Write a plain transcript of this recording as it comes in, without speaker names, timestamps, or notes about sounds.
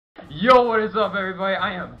Yo, what is up, everybody?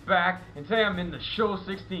 I am back, and today I'm in the Show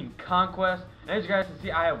 16 Conquest. And as you guys can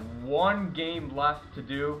see, I have one game left to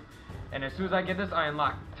do, and as soon as I get this, I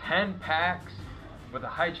unlock 10 packs with a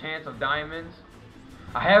high chance of diamonds.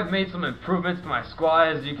 I have made some improvements to my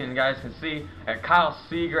squad, as you guys can see. At Kyle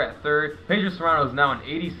Seager at third, Pedro Serrano is now in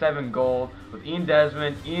 87 gold, with Ian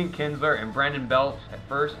Desmond, Ian Kinsler, and Brandon Belt at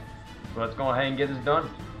first. So let's go ahead and get this done.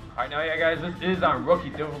 Alright, now yeah guys, this is on rookie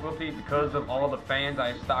difficulty because of all the fans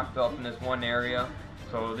I stocked up in this one area.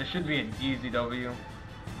 So this should be an easy W.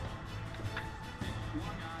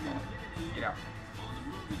 Get out.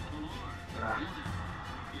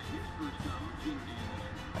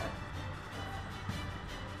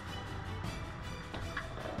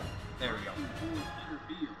 There we go.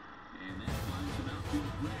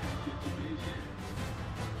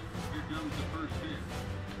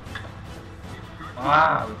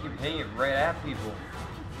 Ah, we keep hitting it right at people.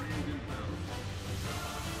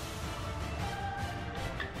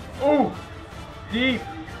 Oh, deep.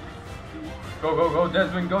 Go, go, go,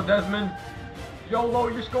 Desmond, go, Desmond. YOLO,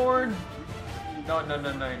 you're scoring. No, no,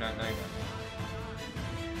 no, no, you're not, no, you're not.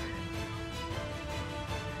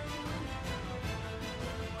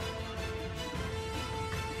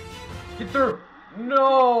 Get through.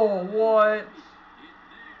 No, what?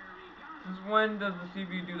 Since when does the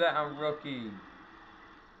CB do that on rookie?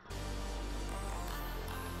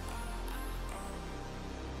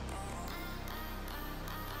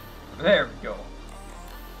 There we go.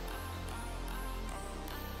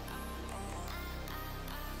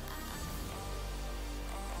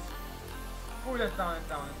 Oh, that's down, that's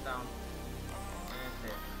down, that's down.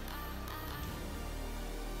 That's it.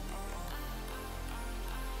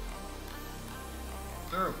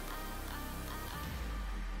 Through.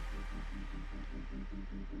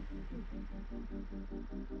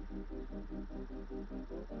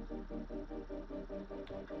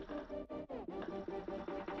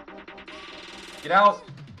 Get out!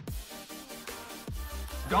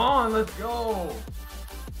 Gone, let's go!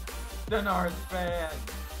 Denard's fan!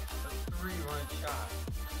 A 3-run shot.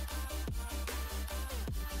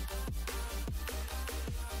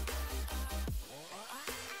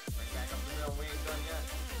 Right back up the middle, we ain't done yet.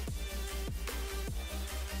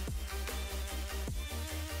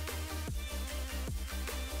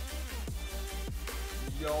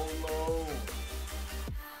 YOLO!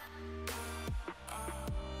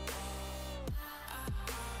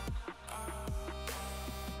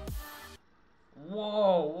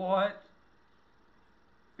 Whoa, what?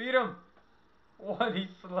 Beat him! What? He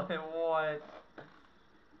slid, what?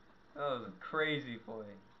 That was a crazy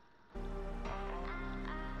play.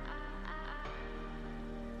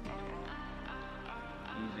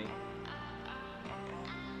 Easy.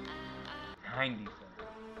 97.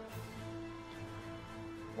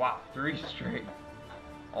 Wow, 3 straight.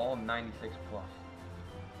 All 96 plus.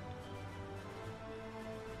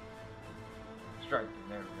 Strike,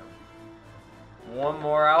 there we go. One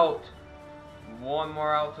more out. One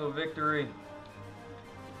more out to a victory.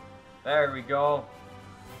 There we go.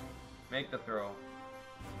 Make the throw.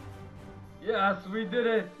 Yes, we did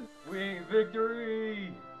it.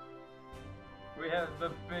 Victory. We have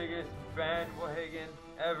the biggest bandwagon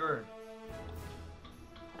ever.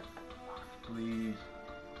 Please.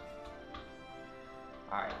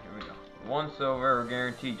 Alright, here we go. 1 silver,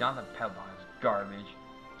 guaranteed. Jonathan Peddler is garbage.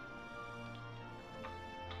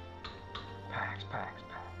 Packs, packs,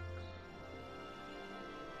 packs.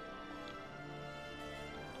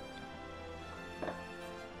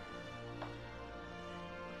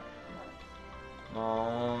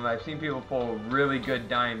 I've seen people pull really good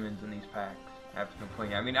diamonds in these packs after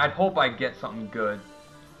completing. I mean, I'd hope I get something good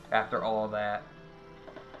after all that.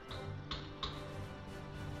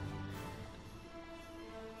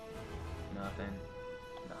 Nothing.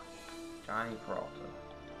 No. Johnny Peralta.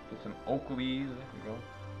 Get some Oakleys. There we go.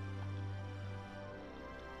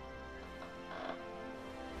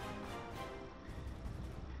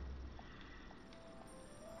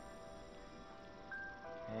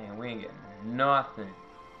 Man, we ain't getting nothing.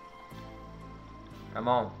 Come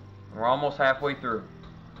on. We're almost halfway through.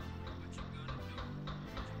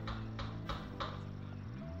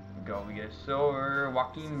 Go, we get a silver.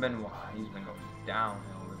 Joaquin Benoit. He's been going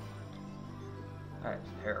downhill. That is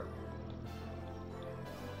terrible.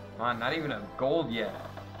 Come on, not even a gold yet.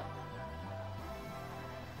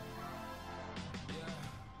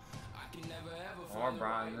 More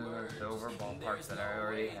bronzes and silver ballparks that I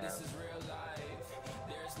already have.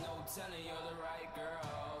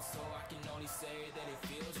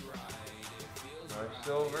 Another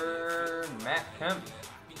silver, Matt Kemp.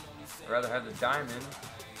 I'd rather have the diamond.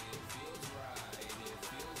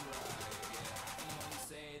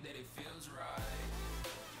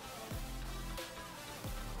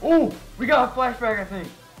 Oh, we got a flashback, I think.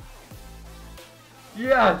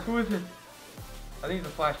 Yes, who is it? I think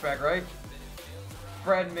it's a flashback, right?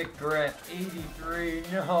 Fred McGriff, 83.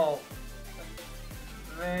 No.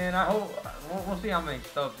 Man, I hope we'll see how many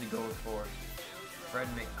stubs he goes for. Fred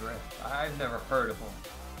McGriff. I've never heard of him,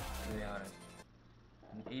 to be honest.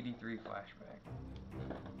 An 83 flashback.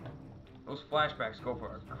 Those flashbacks go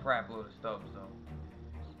for a crap load of stubs, though.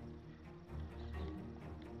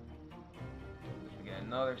 We get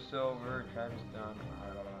another silver, Travis Dunn,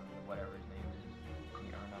 whatever his name is.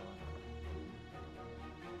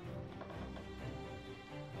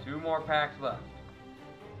 Two more packs left.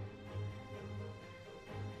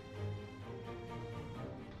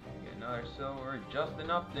 Get another silver, Justin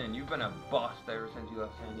Upton. You've been a bust ever since you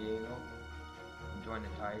left San Diego. You joined the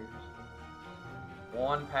Tigers.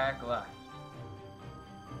 One pack left.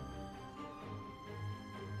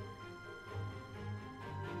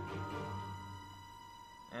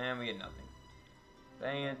 And we get nothing.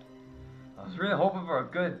 Dang it. I was really hoping for a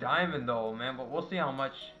good diamond though, man, but we'll see how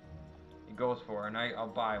much it goes for, and I'll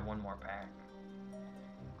buy one more pack.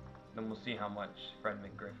 Then we'll see how much Fred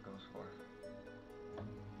McGriff goes for.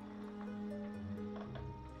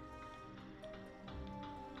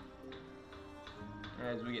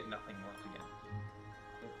 As we get nothing once again.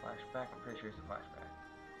 Good flashback, I'm pretty sure it's a flashback.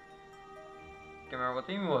 Can't remember what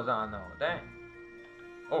team he was on though, dang.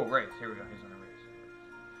 Oh, race, here we go, he's on a race.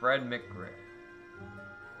 Fred McGriff.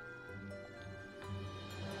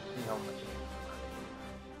 See how much he gets.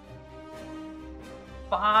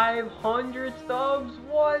 500 stubs?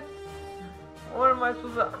 What? What am I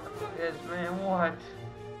supposed to do this, man? What?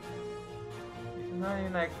 He's not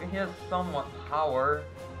even like, he has somewhat power.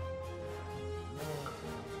 Man,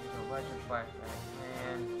 he's a legend flashback,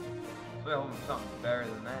 man. So I hope it's something better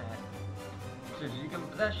than that. Seriously,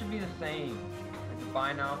 that should be the same. I can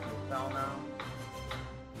buy now, I can sell now.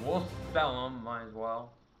 We'll sell them, might as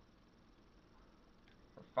well.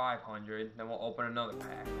 For 500, then we'll open another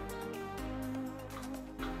pack.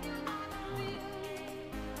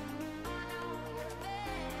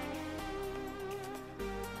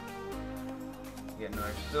 Get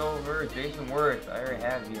another silver, Jason Worth. I already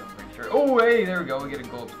have you, I'm pretty sure. Oh, hey, there we go. We get a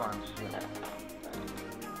gold sponsorship.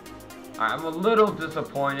 Alright, I'm a little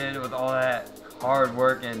disappointed with all that hard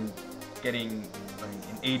work and getting like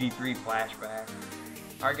an 83 flashback.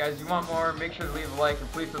 Alright guys, if you want more, make sure to leave a like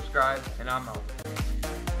and please subscribe, and I'm out.